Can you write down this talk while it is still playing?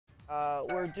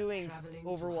We're doing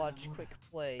Overwatch quick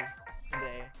play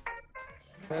today.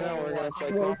 Yeah, we're gonna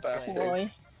play comp after.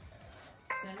 Boy.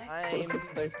 I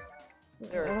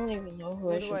don't even know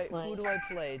who I should play. Who do I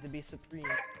play to be supreme?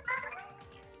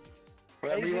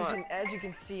 Whatever you want. As you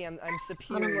can see, I'm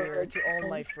superior to all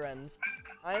my friends.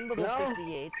 I'm level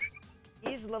 58.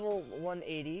 He's level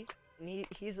 180, and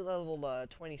he's level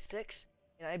 26,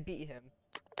 and I beat him.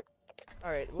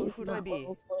 All right, who do I be?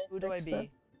 Who do I be? Then.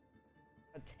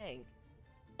 A tank.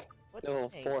 What Level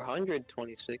tank?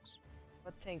 426.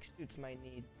 What tank suits my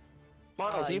need?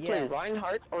 Miles, you play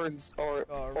Reinhardt or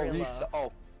Risa?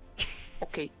 Oh.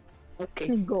 Okay.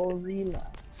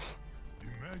 Gorilla.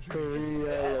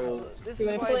 Gorilla. Do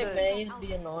I play May and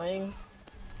be annoying?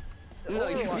 No,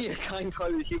 you be a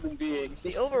kind-hearted human being.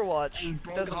 The Overwatch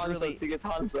doesn't really. To get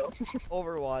Hanzo.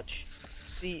 Overwatch.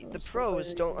 The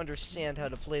pros don't understand how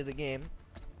to play the game.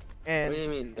 And what do you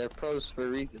mean? They're pros for a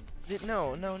reason.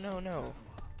 No.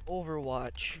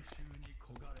 Overwatch.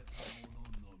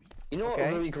 You know what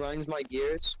really grinds my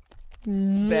gears?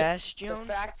 Bastion? The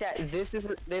fact that this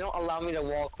isn't. They don't allow me to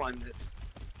wall climb this.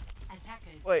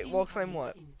 Wait, wall climb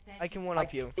what? I can one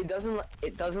up you. It doesn't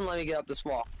let me get up this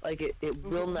wall. Like it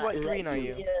will not. What green are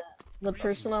you? Yeah, the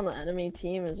person on the enemy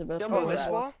team is about Jump to over this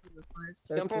wall?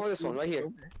 Jump over this one right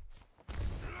here.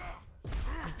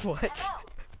 What?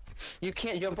 You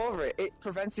can't jump over it. It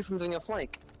prevents you from doing a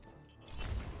flank.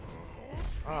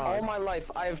 All my life,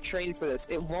 I have trained for this.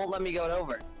 It won't let me go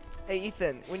over. Hey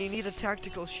Ethan, when you need a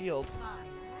tactical shield.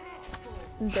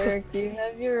 Derek, do you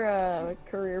have your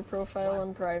career profile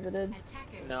unprivated?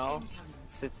 No,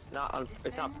 it's not.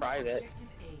 It's not private.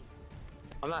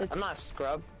 I'm not a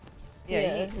scrub.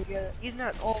 Yeah, he's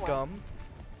not scum.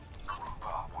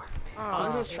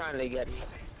 I'm just trying to get me.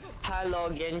 Hello,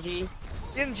 Genji.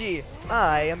 Genji,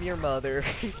 I am your mother.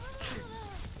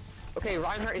 Okay,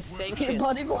 Reinhardt is He's sanctioned.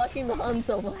 body blocking the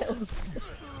Hanzo, Miles.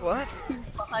 What? He's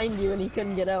behind you and he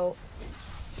couldn't get out.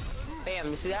 Bam,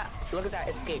 you see that? Look at that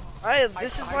escape.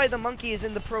 This is why the monkey is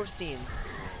in the pro scene.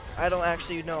 I don't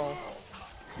actually know.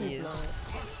 He's not.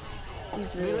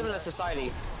 He's We really live in a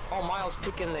society. Oh, Miles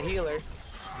picking the healer.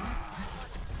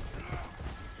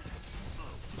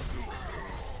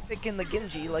 Picking the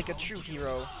Genji like a true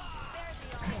hero.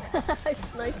 I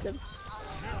sniped him.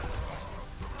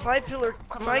 My killer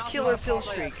kill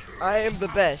streak. I am the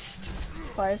best.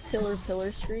 5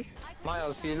 pillar streak.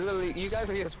 Miles, you guys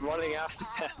are just running after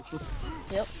them.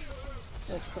 Yep.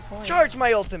 That's the point. Charge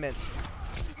my ultimate.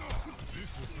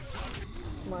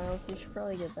 Miles, you should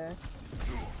probably get back.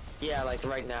 Yeah, like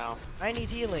right now. I need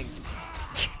healing.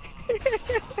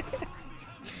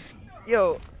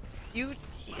 Yo,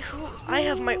 I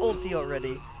have my ulti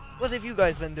already. What have you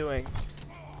guys been doing?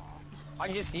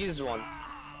 I just used one.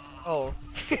 Oh.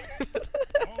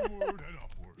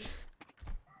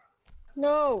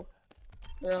 No!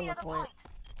 They're on the point.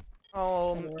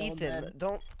 Ethan,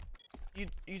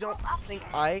 you don't think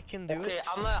I can do Okay, it?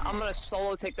 I'm gonna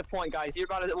solo take the point, guys. You're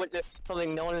about to witness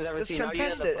something no one has ever Just seen.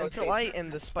 contest it until I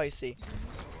end the spicy.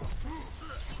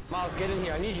 Miles, get in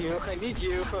here. I need you. I need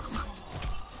you.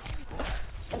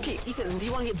 Okay, Ethan, do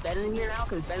you want to get Ben in here now?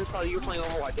 Because Ben saw you were playing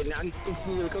Overwatch, and now he's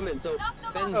going to come in, so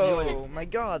Ben's joining. Oh my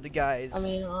god, the guys. I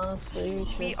mean, honestly, we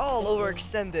should... We all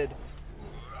overextended.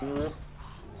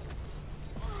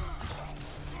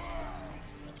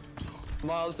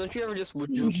 Miles, don't you ever just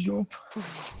jump?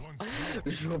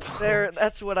 There,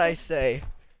 that's what I say.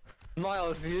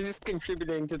 Miles, you're just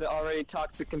contributing to the already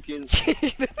toxic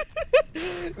community.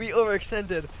 We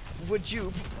overextended. Would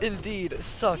you indeed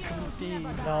suck the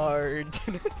nard?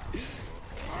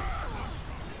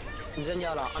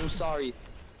 Zenyatta, I'm sorry.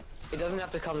 It doesn't have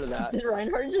to come to that. Did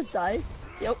Reinhardt just die?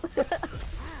 Yep.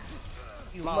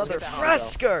 You Miles, mother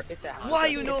fresker! Why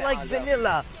you know like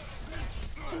vanilla?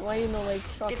 Why you know like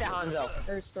chocolate? Get that Hanzo.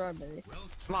 Or strawberry.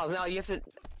 Miles, now you have to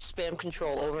spam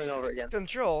control over and over again.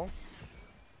 Control?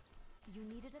 You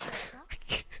needed a backup?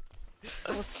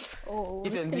 Oh,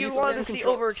 Ethan, You want to see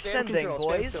overextending,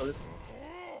 boys?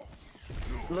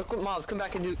 Look what Miles, come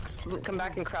back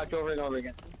and crouch over and over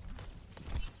again.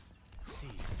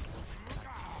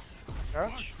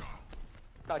 Crouch?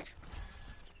 Crouch.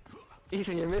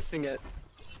 Ethan, you're missing it.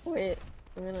 wait,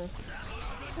 I'm gonna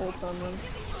ult on them.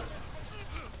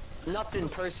 Nothing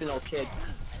personal, kid.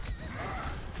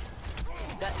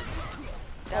 That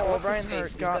Oh,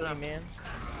 Reinhardt got me, man.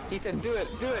 Ethan, do it,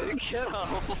 get him.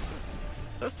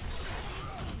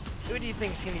 Who do you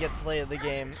think's gonna get play of the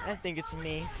game? I think it's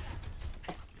me.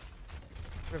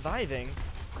 Reviving?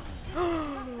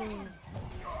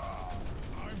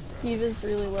 Diva's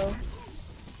really low.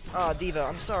 Ah, Diva,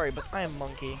 I'm sorry, but I am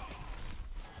monkey.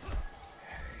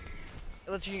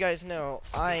 let you guys know,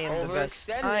 I am the best.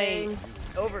 Overextending.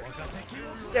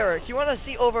 Derek, you want to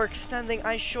see overextending?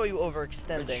 I show you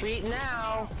overextending. Retreat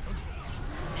now.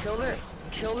 Kill the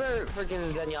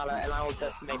freaking Zenyatta, and I will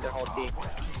decimate their whole team.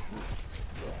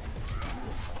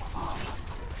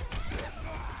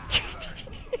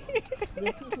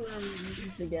 This is where I'm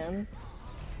used again.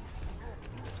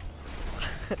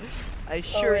 I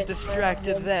sure wait,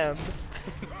 distracted them.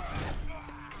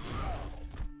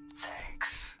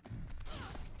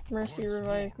 Mercy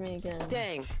revived me again.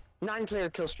 Dang. 9-player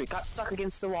kill streak. Got stuck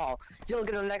against the wall. Deal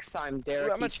get them next time,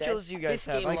 Derek. How much kills do you guys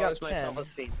have? I got 10.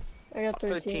 I got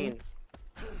 13.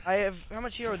 I have how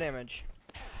much hero damage?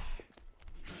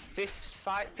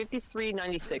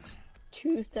 5396.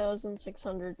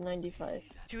 2,695.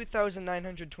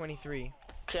 2,923.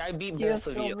 Okay, I beat Do you have both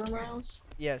of you. silver, Miles?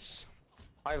 Yes.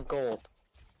 I have gold.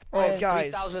 I I have have guys.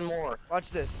 3,000 more. Watch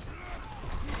this.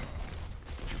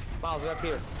 Miles, up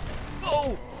here.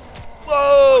 Oh!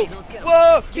 Whoa! Let's get him.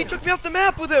 Whoa! He took me off the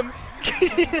map with him!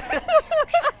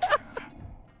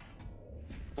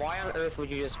 Why on earth would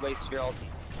you just waste your ult?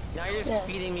 Now you're just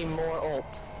feeding me more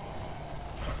ult.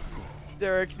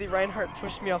 Derek, the Reinhardt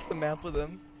pushed me off the map with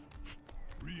him.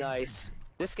 Nice.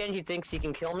 This Genji thinks he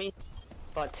can kill me,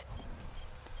 but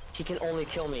he can only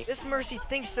kill me. This Mercy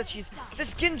thinks that she's...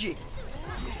 This Genji!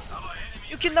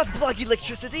 You cannot block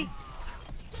electricity!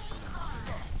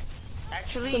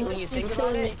 Actually, when you think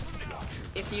about it,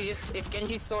 if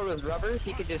Genji's sword was rubber,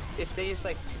 he could just, if they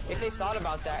thought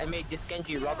about that and made this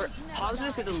Genji rubber, Hanzo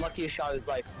just did the luckiest shot of his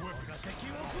life.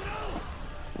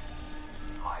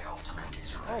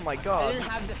 Oh my god. I didn't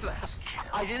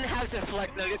have to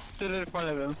deflect, I just stood in front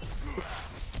of him.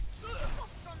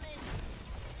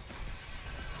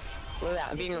 Look at that,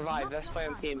 I'm being revived, best player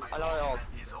on the team, another ult.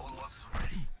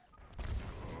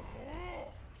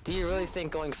 Do you really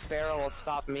think going Pharaoh will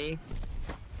stop me?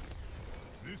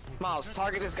 Miles,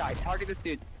 target this guy, target this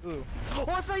dude. Ooh. Oh,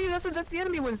 that's not you, that's the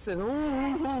enemy, Winston.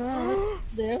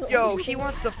 Yo, he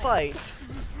wants to fight.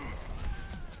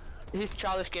 He's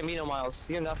childish Gambino, Miles,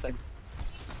 you're nothing.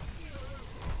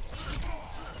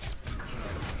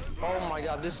 Oh my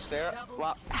god, this is fair.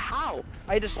 Wow, how?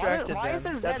 I distracted why them. is the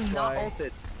That's Zen not why.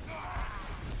 ulted?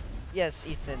 Yes,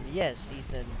 Ethan. Yes,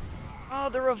 Ethan. Oh,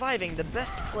 they're reviving the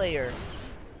best player.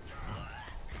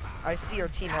 I see our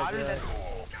team has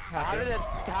How did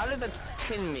that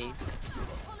pin me?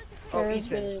 Oh, It's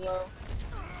Ethan. really low.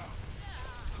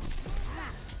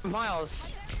 Miles,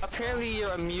 apparently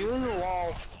you're immune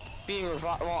while being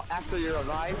after you're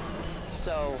revived.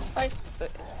 So,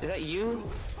 is that you?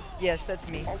 Yes, that's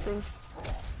me. Ulting?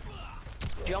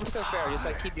 Jumps are fair, just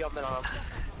like keep jumping on him.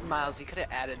 Miles, you could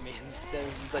have added me instead of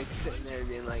just like sitting there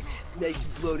being like, nice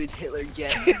bloated Hitler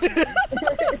get.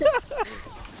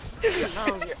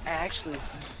 Miles, you're actually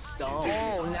dumb.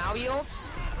 Oh, now he ults?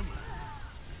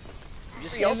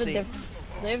 Just They have, see.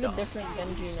 they have a different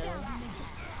Genji now.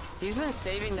 He's been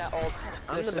saving that ult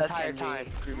I'm this the best entire Genji. time.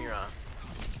 Prove me wrong.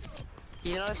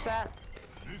 You notice that?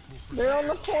 They're on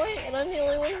the point, and I'm the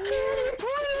only one here.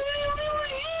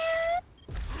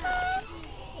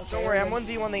 Don't worry, I'm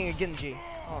 1v1ing a Genji.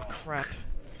 Oh crap.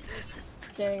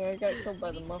 Dang, I got killed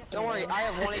by the muffin. Don't worry, I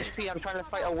have 1 HP. I'm trying to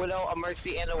fight a Widow, a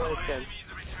Mercy, and a Winston.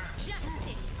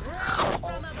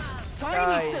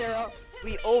 Guys,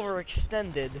 we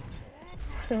overextended.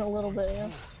 A little bit, yeah.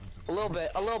 A little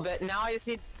bit. Now I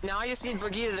just need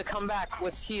Brigitte to come back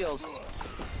with heals.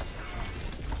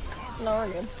 No, we're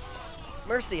good.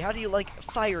 Mercy, how do you like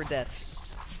fire death?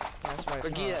 That's my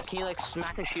Brigitte, can you like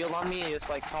smack a shield on me and just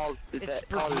like call It's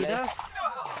call it Brigitte? dead?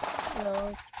 No,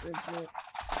 it's legit.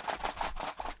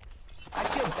 I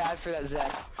feel bad for that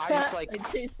Zed. I just like I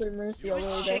chased their Mercy all the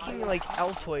way back. Shaking like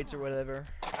Altoids or whatever.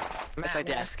 That's my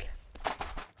desk.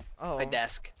 Oh. My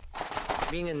desk.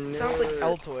 being a nerd. Sounds like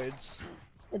Altoids.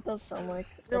 It does sound like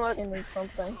You know a what? tin or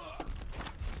something.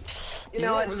 You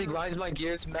know what really grinds my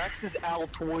gears? Max's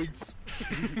Altoids.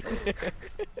 You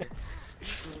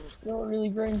know what really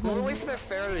brings I'm gonna me wait for their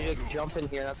Pharaoh to like, jump in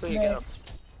here. That's what you get 'em.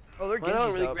 next? Oh, they're What I don't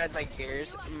Genji's really up. grind my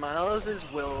gears, Miles'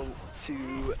 will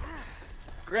to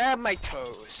grab my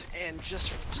toes and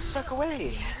just suck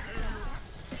away.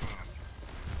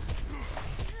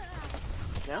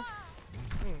 No?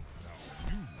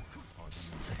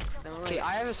 Okay,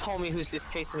 I have this homie who's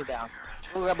just chasing me down.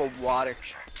 We'll grab a water.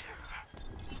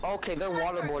 Okay, they're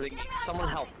waterboarding me. Someone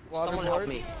help. Someone help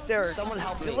me. They're Someone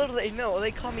help me. No,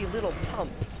 they call me Little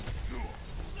Pump.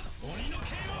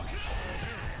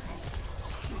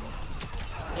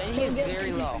 Genji's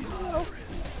very low.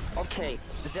 Okay,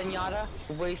 Zenyatta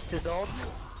wastes his ult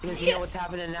because you know what's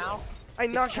happening now? I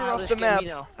It's knocked her off childish the map.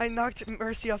 Gambino. I knocked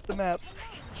Mercy off the map.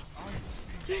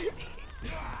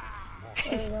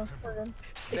 There you go. We're good.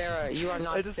 Farah, you are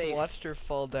not I just safe. watched her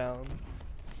fall down.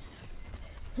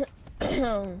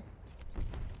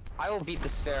 I will beat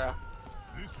this Farah.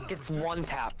 Gets one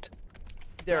tapped.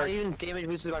 Not Derek, even damage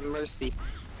boosted by Mercy.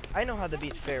 I know how to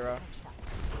beat Farah.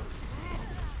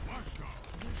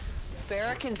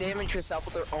 Farah can damage herself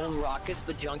with her own rockets,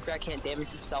 but Junkrat can't damage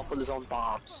himself with his own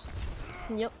bombs.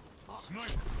 Yep.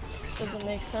 Doesn't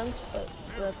make sense, but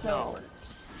that's how No. it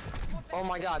works. Oh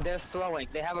my god, they're throwing.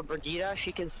 They have a Brigitte.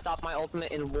 She can stop my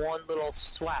ultimate in one little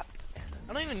swap.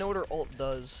 I don't even know what her ult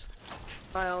does.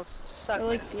 Miles, suck It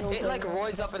like feels It like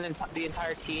everyone. roids up the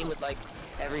entire team with like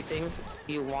everything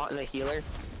you want in a healer.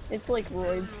 It's like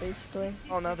roids, basically.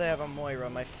 Oh, now they have a Moira,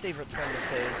 my favorite friend to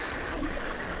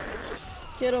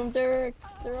face. Get them, Derek.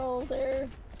 They're all there.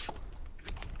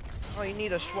 Oh, you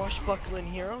need a swashbuckling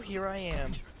hero? Here I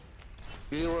am.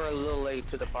 You were a little late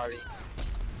to the party.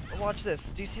 Watch this.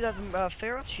 Do you see that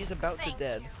Farah? She's about to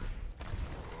dead.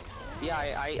 Yeah,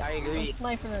 I I'm agree.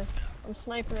 sniping her. I'm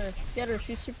sniping her. Get her.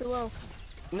 She's super low.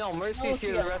 No, Mercy's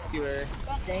here to rescue her.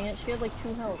 God dang it. She had like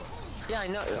 2 health. Yeah, I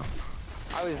know.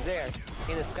 I was there,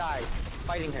 in the sky,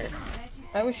 fighting her.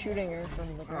 I was shooting her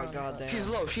from the Oh ground. god damn. She's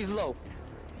low, she's low.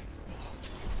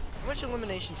 How much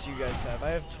eliminations do you guys have? I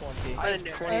have 20. I have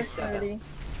didn't- 27. 30.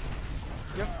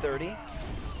 You have 30?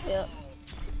 Yep.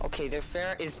 Okay, their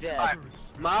Farah is dead. Alright,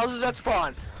 Miles is at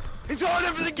spawn. He's going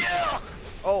in for the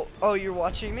kill! Oh, you're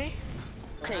watching me?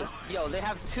 Okay, yo, they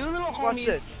have 2 little Watch homies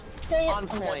this. Dang it. on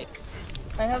I'm dead. point.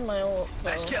 I have my ult, so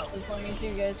Nice kill. as long as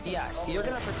you guys can Yes, stall you're it.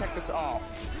 gonna protect us all.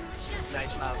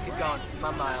 Nice, Miles. Keep going.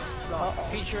 My Miles. Keep going.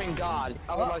 Featuring God,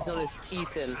 otherwise known as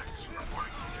Ethan.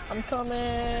 I'm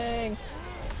coming.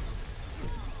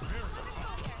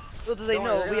 Little do they No,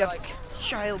 know, they're we have like-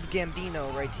 Child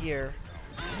Gambino right here.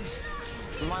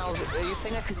 Miles, are you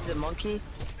saying that because he's a monkey?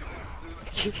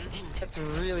 That's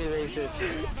really racist.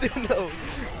 No.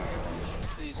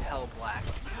 He's hell black.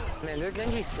 Man, their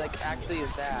Genji's like actually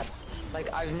is bad.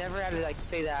 Like I've never had to like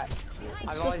say that. It's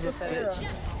I've always just the said it.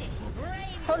 Farah.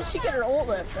 How did she get her ult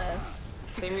that fast?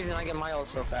 Same reason I get my ult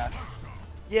so fast.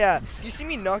 Yeah, you see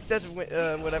me knock that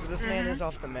whatever this man is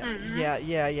off the map.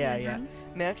 Yeah.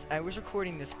 Max, I was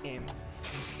recording this game.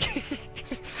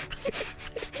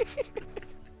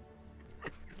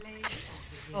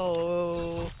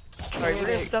 Oh. Alright, we're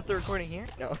gonna stop the recording here?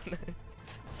 No.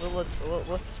 Well,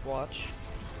 let's watch.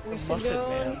 We The should Muffin go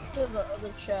Man. into the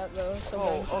other chat though. So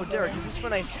Oh, guys can Derek, join. is this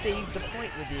when I saved the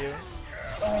point with you?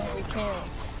 Oh, we can't.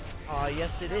 Aw,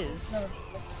 yes it is. No.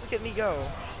 Look at me go.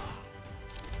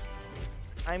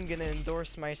 I'm gonna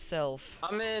endorse myself.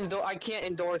 I can't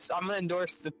endorse. I'm gonna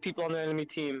endorse the people on the enemy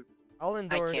team I'll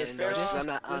endorse can't endorse it 'cause I'm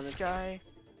not on this it. guy.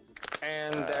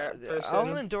 and that person.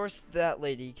 I'll endorse that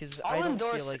lady, because I I'll don't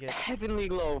endorse feel like it. Heavenly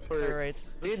Glow for Alright,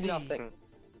 let's did see. nothing.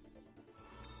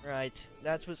 Right,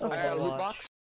 that was Okay. OurWatch. Loot box.